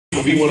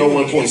for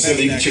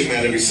B101.7. You can check me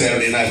out every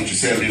Saturday night with your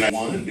Saturday Night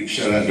One. Big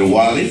shout out to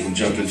Wally from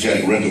Jumpin'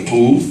 Jack Record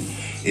Pool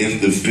in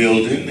the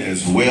building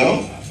as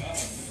well.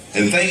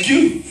 And thank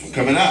you for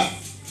coming out.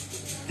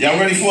 Y'all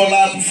ready for a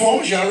live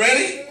performance? Y'all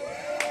ready?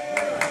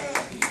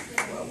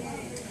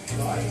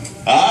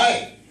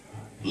 Alright,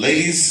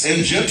 ladies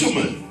and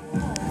gentlemen,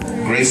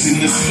 gracing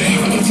the stage.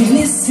 If you're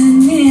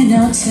listening,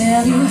 I'll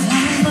tell you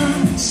how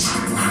much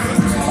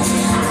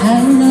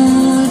I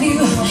love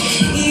you.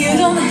 You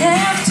don't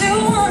have to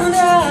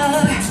wonder.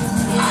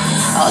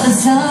 All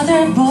those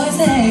other boys,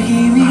 they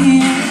give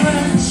me a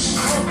rush,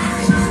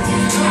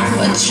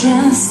 but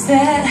trust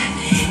that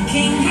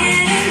can't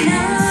get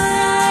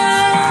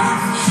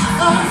enough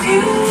of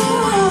you.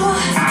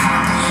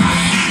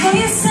 For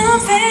you're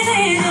something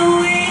in the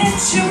way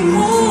that you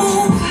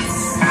move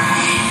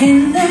in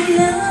the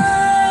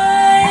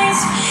night.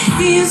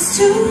 Used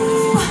to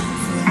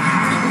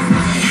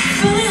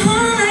feeling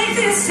hard like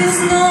this is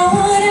not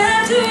what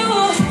I do.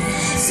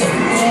 So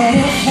what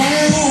if I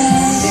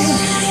love you,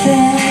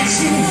 that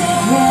you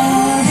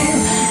love you,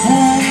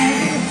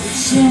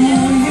 show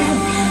you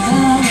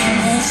how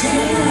much I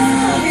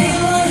love you?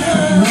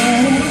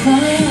 What if I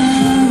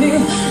love you,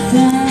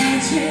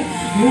 that you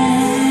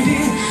love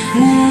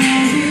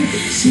you,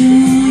 show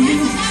you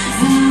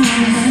how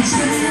much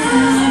I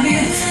love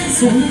you?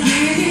 So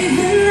give me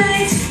the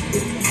night.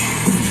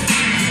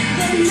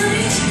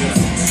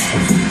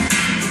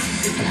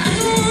 I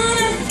don't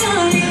wanna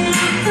fall in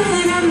love,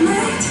 but I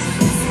might.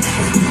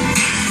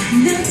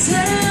 The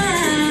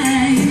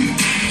time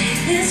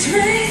is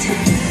right.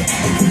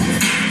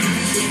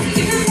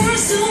 Even more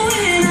so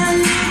when I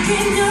look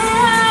in your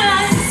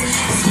eyes.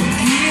 So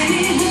give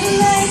me the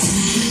light,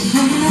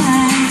 the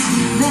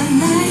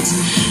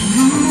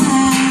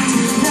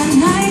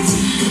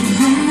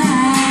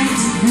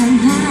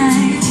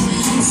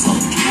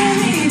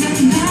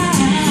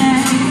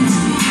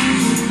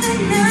night, the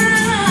night,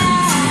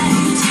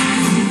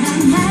 the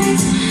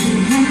night,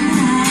 the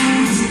night,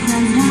 the night, the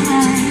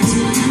night.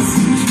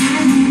 So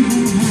give me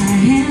the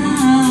night.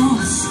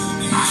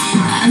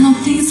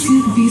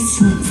 Could be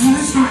so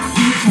perfect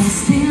because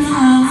they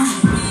love,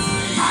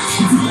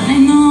 but I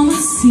know I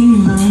see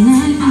when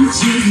I need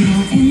you,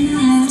 not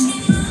enough.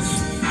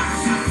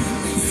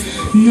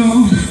 No,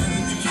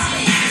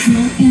 it's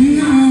not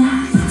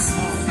enough.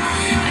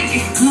 I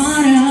get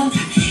caught up,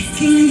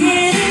 can't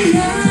get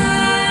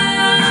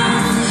enough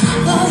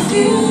of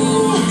you.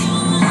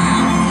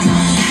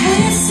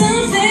 There's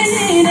something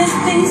in the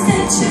things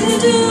that you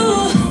do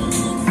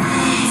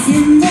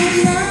in the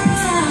night.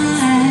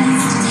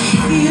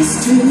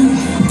 Used to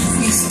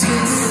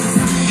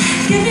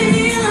giving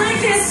me like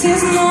this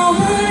is not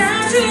what I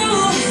do.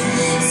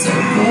 So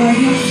boy,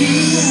 if you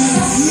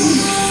love me,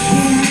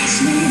 catch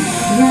me,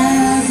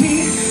 ride me,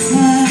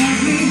 love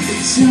me,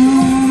 show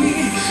me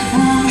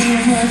how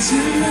much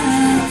you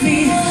love me.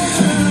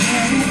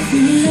 If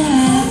you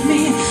love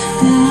me,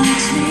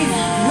 touch me,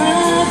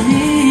 ride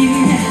me,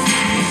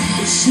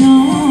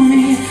 show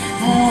me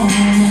how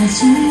much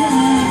you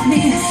love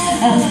me.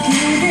 I'll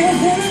give you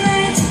the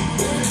night.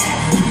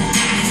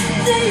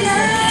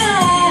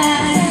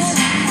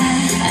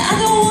 I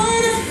don't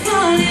wanna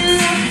fall in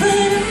love, but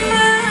I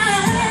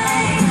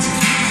might.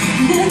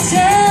 The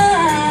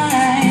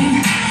time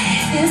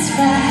is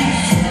right,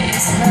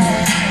 it's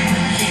right.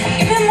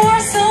 Even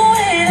more so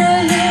when I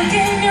look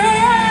in your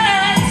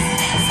eyes.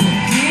 So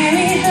give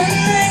me the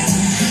night,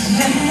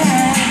 the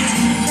night,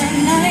 the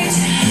night,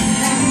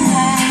 the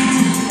night,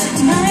 the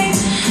night,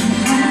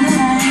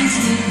 the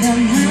night, the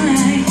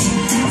night.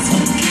 So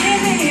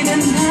give me the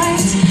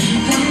night,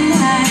 the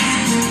night.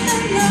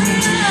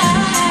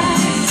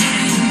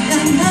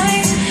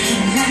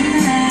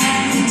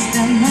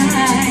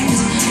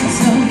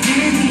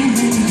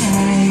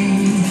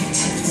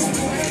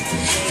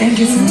 Thank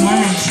you so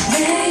much.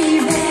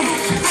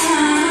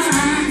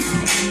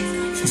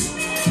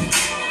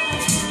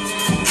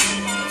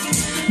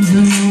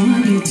 Don't know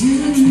what you do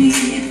to me,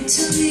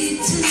 to me,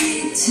 to me,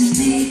 to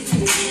me.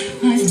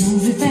 I know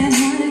the bad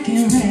heart I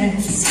can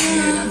rest.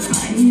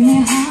 Finding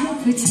it hard to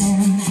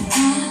pretend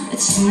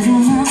that you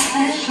don't love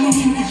like me.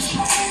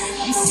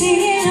 I'm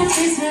seeing a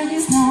place where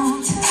it's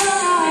not.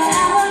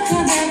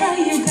 Whatever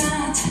you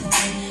got,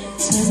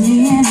 turns me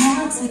and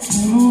hearts I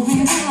can't move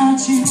without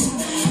you.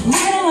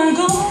 Where do I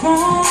go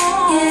from?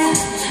 Yeah,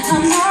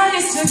 I'm not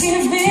used to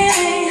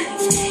giving.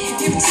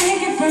 You've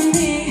taken from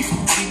me.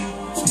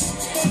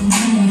 I'm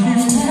not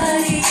even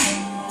lucky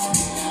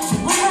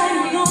when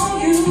I know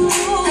you.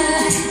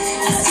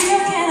 I still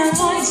can't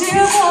avoid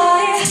you,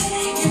 boy.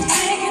 You've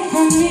taken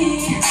from me.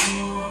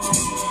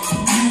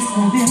 Must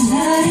have been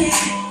lucky.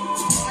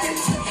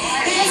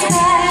 It's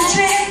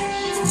magic,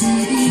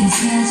 baby, it's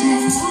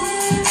magic.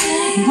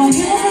 Boy,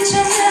 you put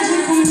your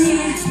magic on me.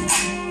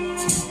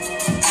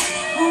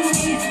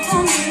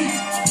 On me.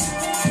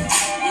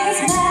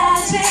 It's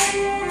magic,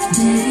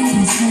 baby,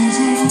 it's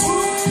magic.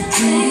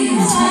 Baby,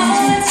 it's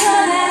magic. It's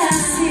all that I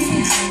see.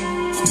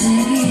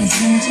 Baby, it's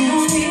magic.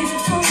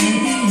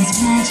 Baby, it's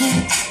magic.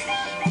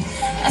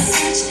 I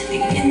searched the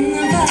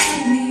inner of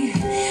me.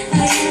 I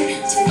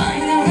yearn to find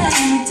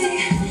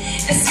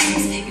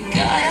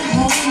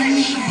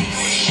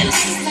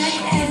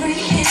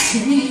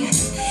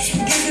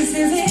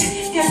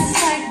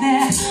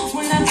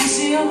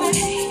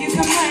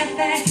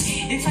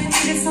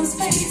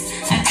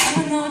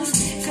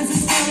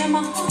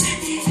my heart,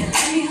 you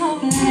let me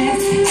hopeless.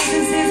 Yes,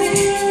 it's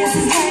easy, yes,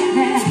 it's right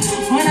there.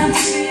 When I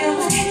push you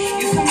away,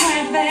 you come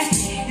right back.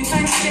 You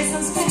find space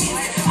some space,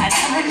 I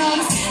never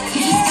noticed.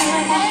 You just feel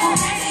like my heart,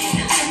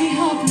 you let me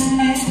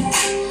hopeless.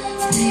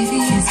 Baby,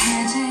 it's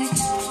magic.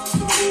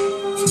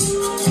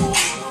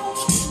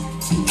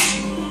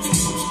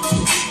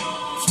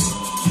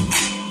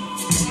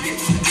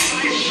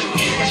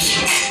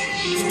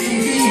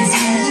 Baby, it's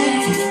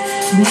magic.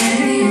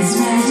 Baby, it's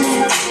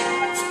magic.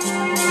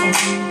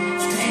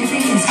 Baby,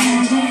 it's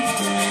magic.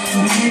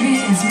 Baby,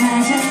 it's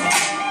magic.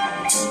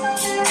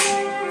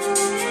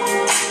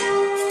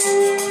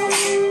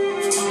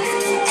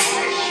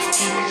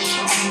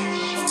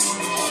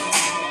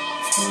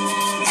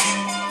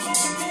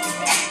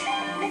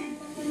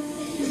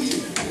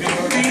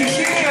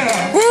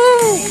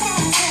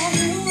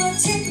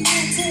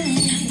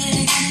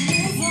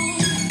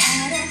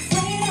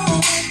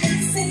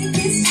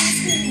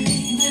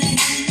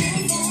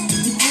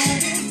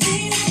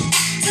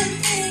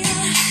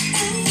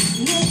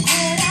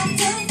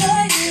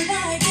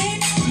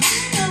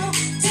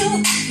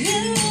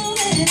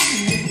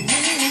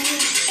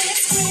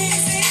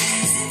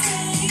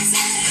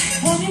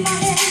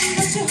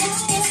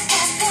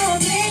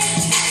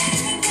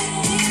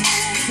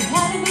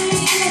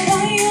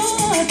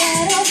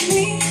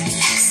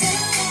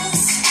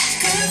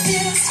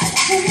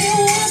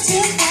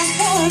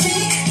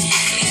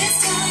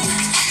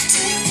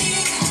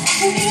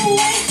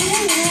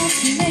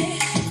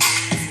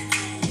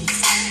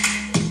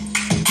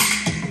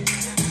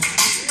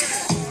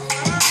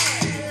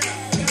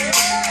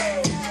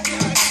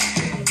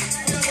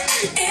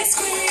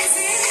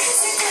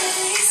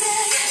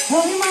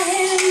 Holding my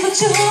hand, but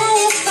you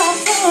won't stop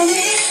for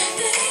me.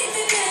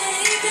 Baby,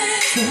 baby,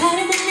 you're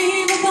hiding with me,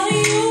 but why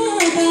you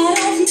out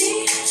of me?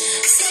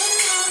 So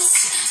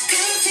lost,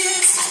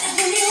 confused, and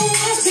when you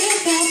want to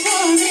stop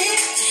for me,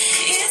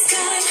 it's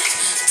time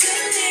to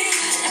leave.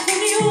 And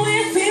when you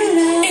will feel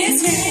love,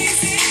 it's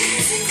crazy,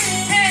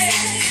 hey.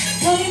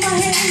 Holding my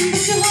hand,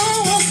 but you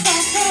won't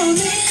stop for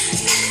me.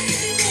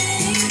 Baby,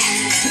 baby,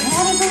 you're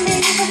hiding with me,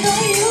 but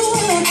why you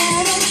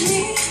out of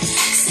me?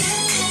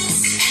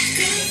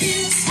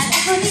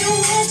 When you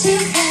want to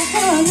go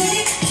for me,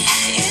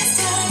 it's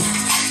time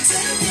to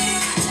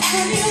leave.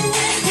 When you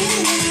want to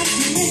love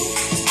me,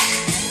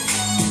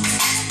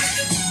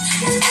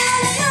 la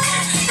la la,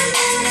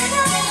 la la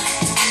la.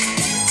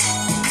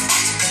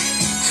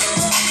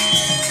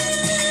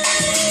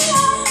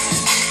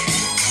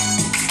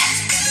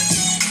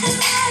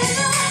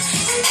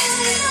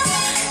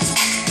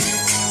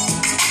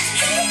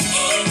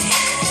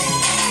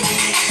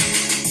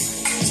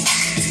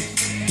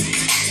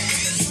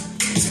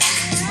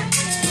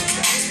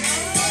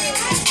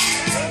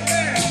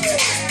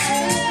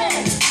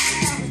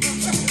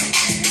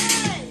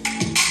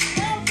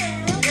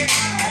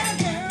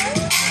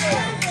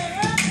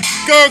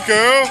 Go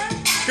girl,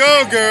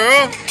 go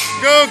girl,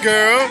 go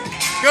girl,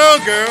 go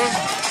girl.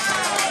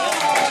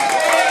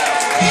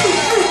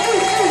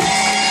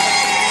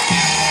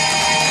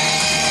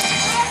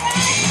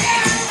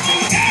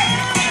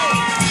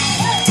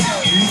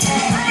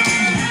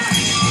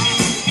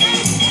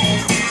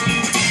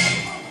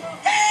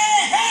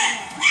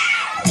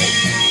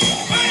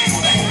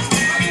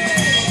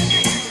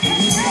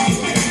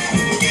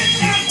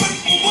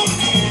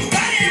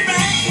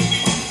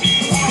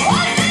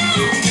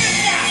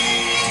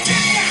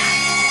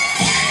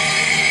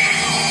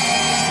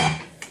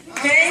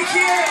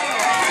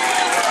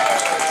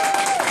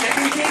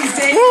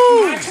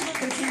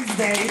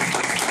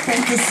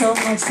 Thank you so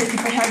much. Thank you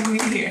for having me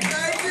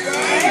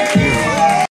here.